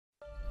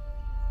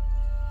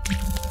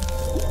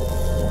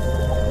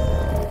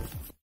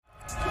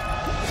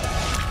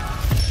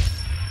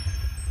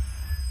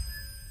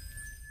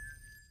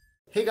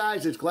Hey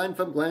guys, it's Glenn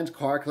from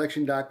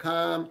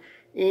glenscarcollection.com,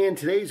 and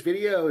today's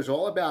video is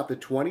all about the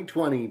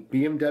 2020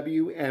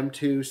 BMW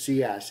M2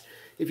 CS.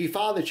 If you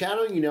follow the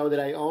channel, you know that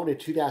I own a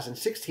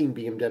 2016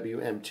 BMW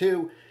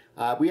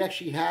M2. We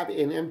actually have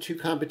an M2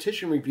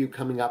 competition review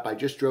coming up. I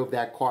just drove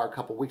that car a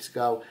couple weeks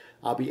ago.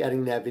 I'll be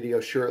editing that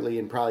video shortly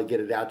and probably get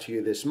it out to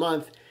you this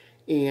month.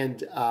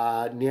 And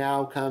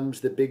now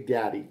comes the big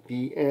daddy,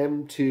 the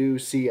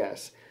M2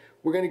 CS.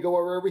 We're going to go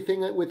over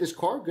everything with this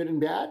car, good and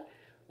bad.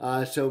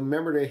 So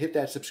remember to hit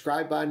that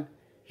subscribe button,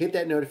 hit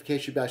that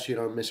notification bell so you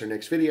don't miss our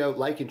next video,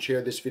 like and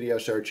share this video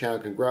so our channel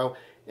can grow,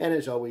 and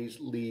as always,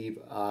 leave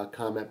a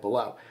comment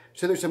below.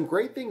 So there's some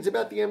great things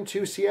about the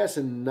M2 CS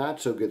and not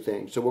so good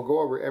things. So we'll go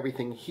over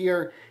everything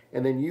here,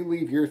 and then you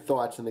leave your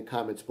thoughts in the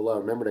comments below.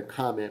 Remember to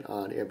comment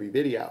on every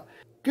video.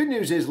 Good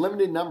news is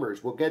limited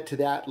numbers. We'll get to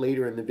that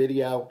later in the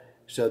video.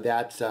 So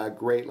that's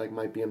great, like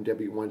my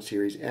BMW 1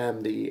 Series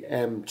M. The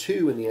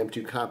M2 and the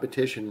M2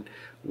 competition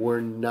were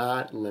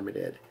not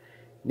limited.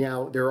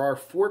 Now, there are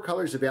 4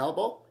 colors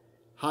available.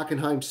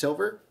 Hockenheim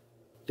Silver,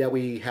 that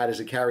we had as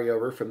a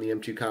carryover from the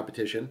M2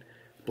 competition.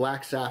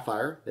 Black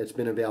Sapphire, that's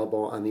been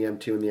available on the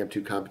M2 and the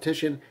M2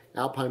 competition.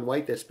 Alpine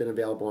White, that's been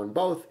available on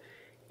both.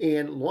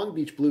 And Long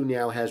Beach Blue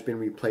now has been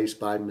replaced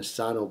by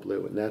Misano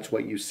Blue, and that's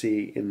what you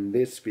see in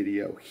this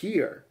video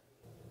here.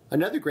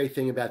 Another great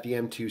thing about the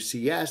M2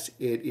 CS,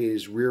 it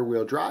is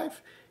rear-wheel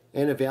drive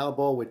and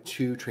available with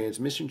 2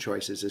 transmission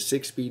choices, a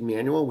 6-speed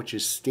manual, which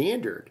is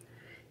standard,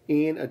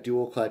 and a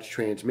dual clutch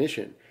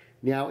transmission.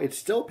 Now, it's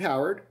still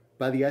powered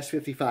by the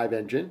S55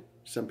 engine.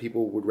 Some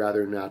people would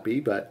rather not be,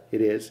 but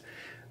it is,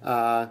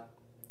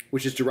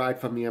 which is derived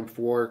from the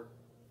M4.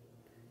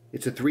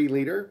 It's a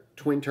 3-liter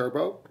twin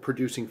turbo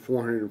producing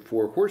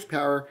 404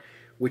 horsepower,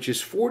 which is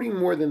 40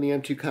 more than the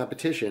M2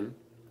 competition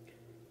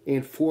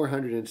and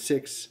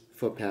 406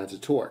 foot-pounds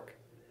of torque.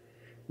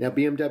 Now,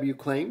 BMW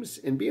claims,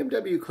 and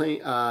BMW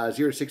claim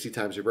 0 to 60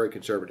 times are very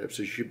conservative,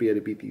 so you should be able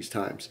to beat these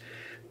times.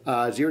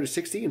 0 to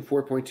 60 in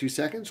 4.2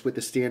 seconds with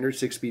the standard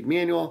 6-speed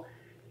manual,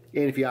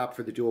 and if you opt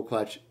for the dual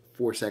clutch,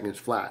 4 seconds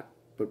flat.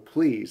 But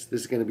please, this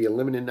is going to be a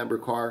limited number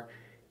car.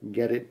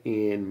 Get it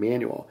in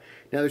manual.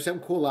 Now, there's some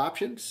cool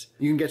options.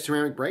 You can get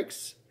ceramic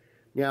brakes.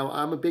 Now,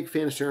 I'm a big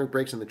fan of ceramic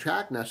brakes on the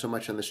track, not so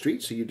much on the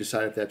street, so you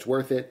decide if that's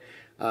worth it.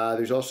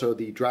 There's also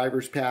the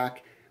driver's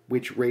pack,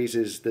 which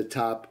raises the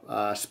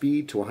top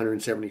speed to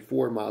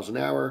 174 miles an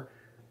hour.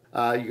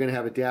 You're going to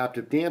have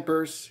adaptive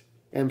dampers.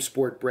 M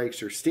Sport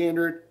brakes are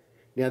standard.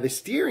 Now, the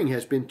steering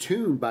has been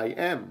tuned by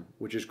M,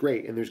 which is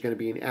great, and there's going to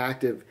be an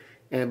active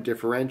M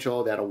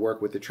differential that'll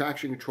work with the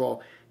traction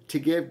control to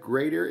give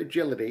greater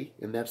agility,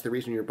 and that's the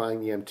reason you're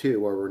buying the M2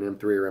 over an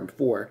M3 or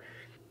M4.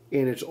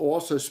 And it's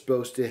also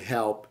supposed to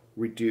help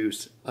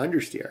reduce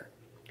understeer.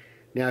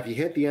 Now, if you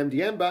hit the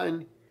MDM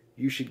button,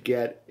 you should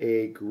get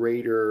a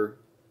greater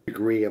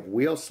degree of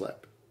wheel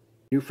slip.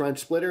 New front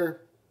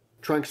splitter,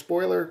 trunk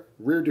spoiler,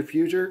 rear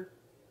diffuser.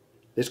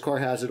 This car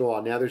has it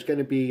all. Now there's going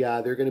to be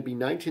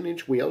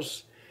 19-inch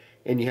wheels,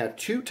 and you have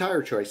 2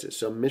 tire choices.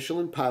 So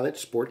Michelin Pilot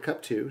Sport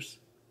Cup 2s,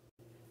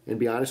 and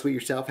be honest with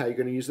yourself how you're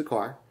going to use the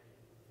car.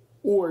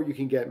 Or you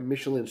can get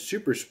Michelin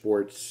Super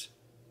Sports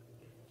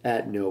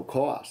at no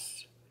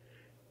cost.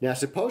 Now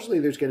supposedly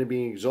there's going to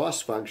be an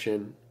exhaust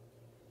function,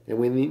 and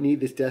we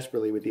need this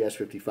desperately with the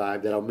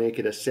S55, that'll make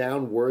it a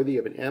sound worthy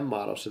of an M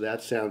model, so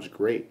that sounds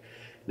great.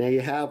 Now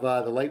you have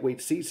the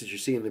lightweight seats that you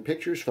see in the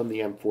pictures from the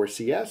M4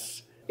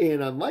 CS.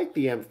 And unlike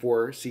the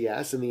M4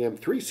 CS and the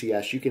M3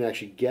 CS, you can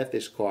actually get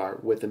this car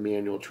with a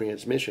manual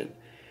transmission.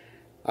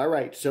 All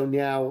right, so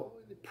now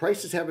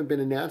prices haven't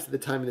been announced at the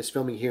time of this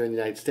filming here in the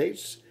United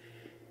States.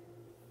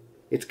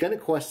 It's going to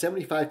cost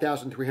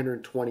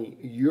 75,320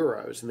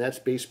 euros, and that's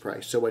base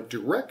price. So a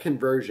direct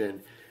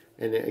conversion,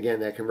 and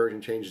again, that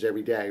conversion changes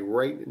every day.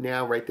 Right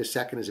now, right this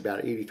second, is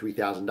about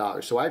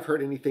 $83,000. So I've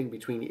heard anything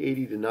between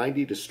 80 to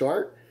 90 to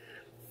start.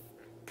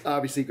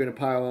 Obviously, you're going to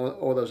pile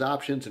all those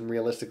options, and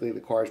realistically,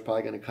 the car is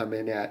probably going to come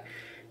in at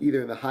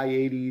either in the high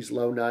 80s,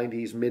 low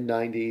 90s, mid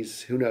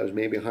 90s, who knows,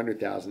 maybe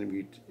 100,000 if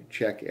you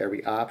check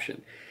every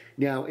option.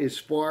 Now, as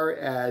far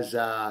as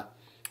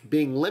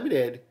being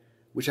limited,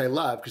 which I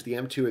love because the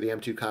M2 or the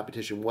M2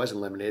 competition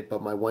wasn't limited,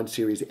 but my 1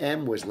 Series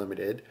M was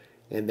limited,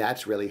 and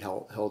that's really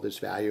held its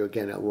value.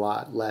 Again, a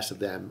lot less of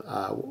them,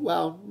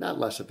 well, not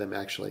less of them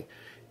actually,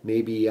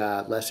 maybe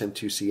less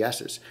M2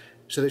 CSs.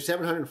 So there's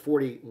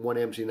 741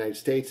 M's in the United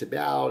States,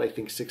 about, I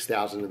think,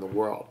 6,000 in the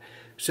world.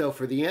 So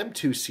for the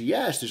M2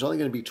 CS, there's only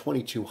going to be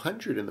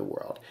 2,200 in the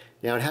world.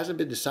 Now, it hasn't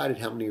been decided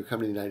how many are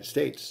coming to the United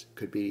States.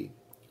 Could be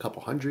a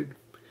couple hundred,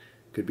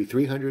 could be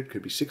 300,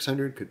 could be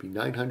 600, could be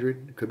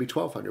 900, could be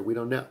 1,200. We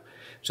don't know.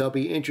 So it'll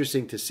be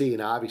interesting to see,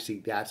 and obviously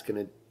that's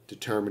going to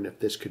determine if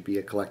this could be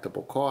a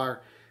collectible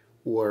car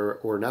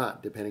or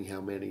not, depending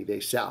how many they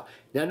sell.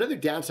 Now, another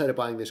downside of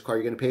buying this car,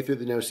 you're going to pay through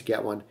the nose to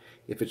get one.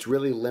 If it's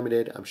really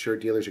limited, I'm sure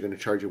dealers are going to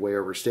charge you way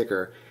over a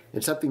sticker.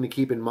 And something to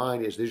keep in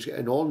mind is there's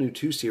an all-new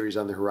 2 Series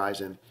on the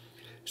horizon.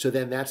 So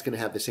then that's going to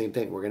have the same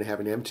thing. We're going to have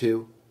an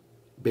M2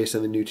 based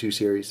on the new 2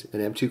 Series, an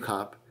M2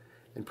 Comp,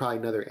 and probably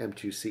another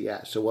M2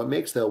 CS. So what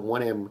makes the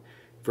 1M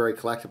very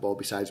collectible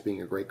besides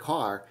being a great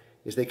car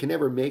is they can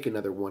never make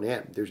another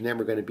 1M. There's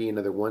never going to be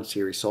another 1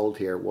 Series sold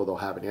here. Well, they'll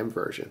have an M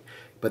version.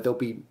 But there'll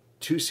be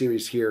 2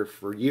 Series here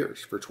for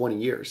years, for 20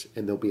 years.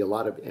 And there'll be a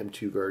lot of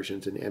M2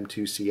 versions and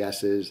M2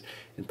 CSs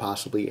and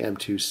possibly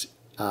M2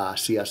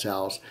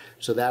 CSLs.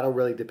 So that'll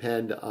really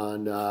depend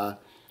on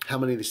how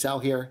many they sell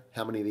here,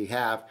 how many they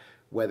have,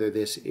 whether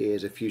this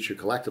is a future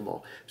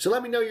collectible. So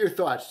let me know your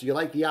thoughts. Do you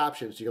like the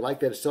options? Do you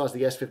like that it still has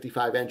the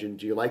S55 engine?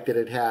 Do you like that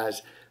it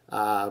has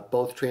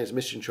both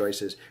transmission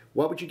choices?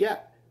 What would you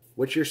get?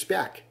 What's your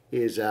spec?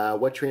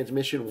 What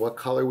transmission, what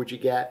color would you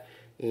get?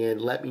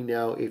 And let me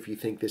know if you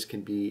think this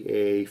can be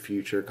a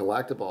future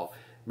collectible.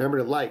 Remember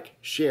to like,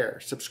 share,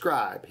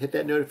 subscribe, hit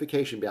that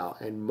notification bell,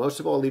 and most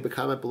of all, leave a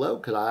comment below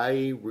because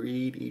I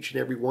read each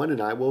and every one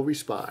and I will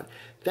respond.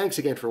 Thanks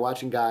again for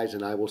watching, guys,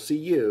 and I will see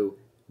you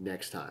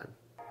next time.